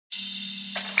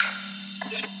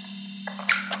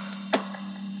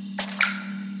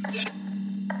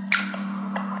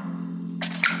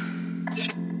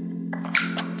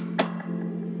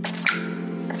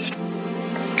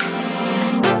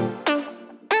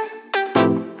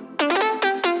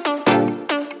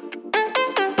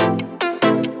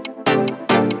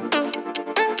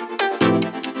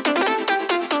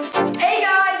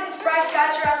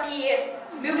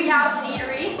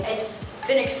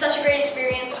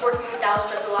keep the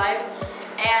house pets alive,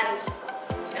 and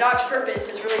a dog's purpose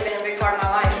has really been a big part of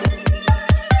my life.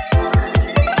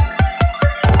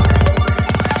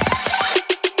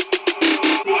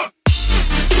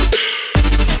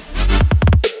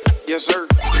 Yes, sir.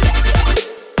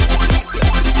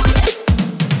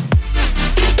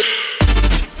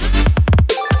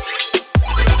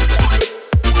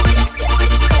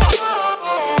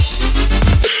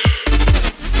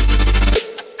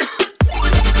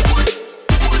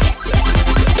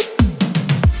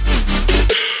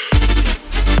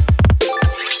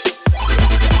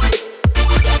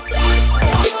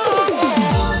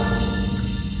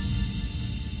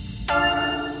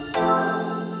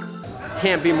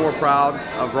 Can't be more proud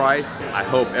of Bryce. I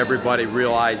hope everybody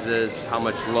realizes how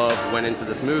much love went into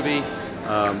this movie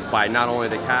by not only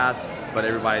the cast, but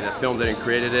everybody that filmed it and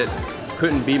created it.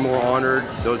 Couldn't be more honored.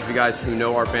 Those of you guys who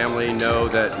know our family know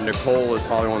that Nicole is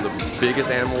probably one of the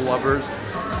biggest animal lovers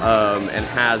and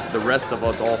has the rest of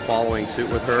us all following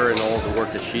suit with her and all the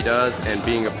work that she does, and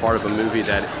being a part of a movie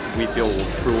that we feel will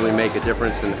truly make a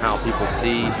difference in how people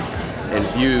see and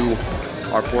view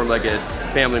our four-legged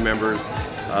family members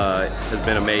has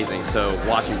been amazing. So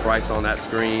watching Bryce on that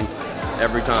screen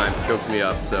every time chokes me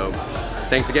up. So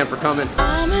thanks again for coming.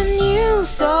 For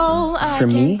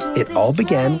me, it all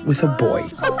began with a boy.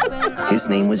 His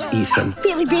name was Ethan.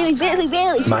 Bailey, Bailey, Bailey,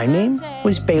 Bailey. My name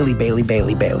was Bailey, Bailey,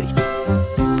 Bailey, Bailey.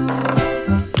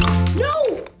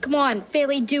 No! Come on,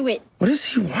 Bailey, do it. What does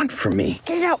he want from me?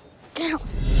 Get out, get out.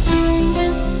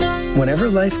 Whenever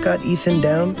life got Ethan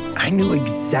down, I knew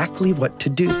exactly what to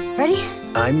do. Ready?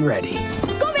 I'm ready.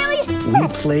 Go, Bailey! We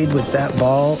played with that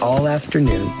ball all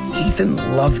afternoon. Ethan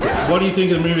loved it. What do you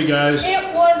think of the movie, guys?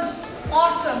 It was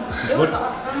awesome. It was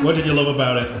awesome. What did you love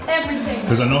about it? Everything.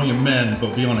 Because I know you're men,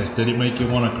 but be honest, did it make you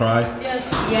want to cry?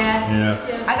 Yes. Yeah. Yeah.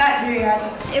 Yes. I got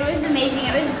teary-eyed. It was amazing.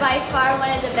 It was by far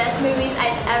one of the best movies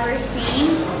I've ever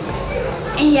seen.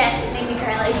 And yes, it made me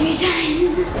cry like 3 times.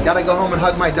 Gotta go home and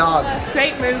hug my dog.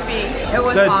 Great movie. It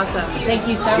was awesome. Thank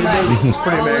you so much. It's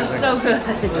pretty amazing. It was so good.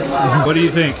 What do you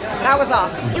think? That was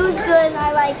awesome. It was good.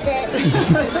 I liked it.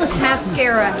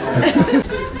 Mascara.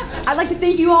 I'd like to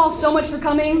thank you all so much for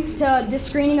coming to this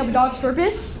screening of A Dog's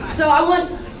Purpose. So I want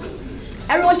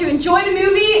everyone to enjoy the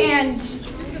movie and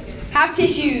have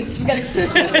tissues, because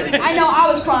I know I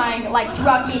was crying like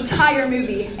throughout the entire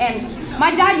movie, and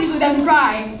my dad usually doesn't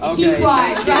cry. Okay. He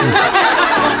cried.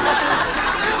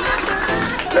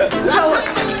 So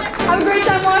have a great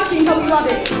time watching. Hope you love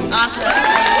it. Awesome.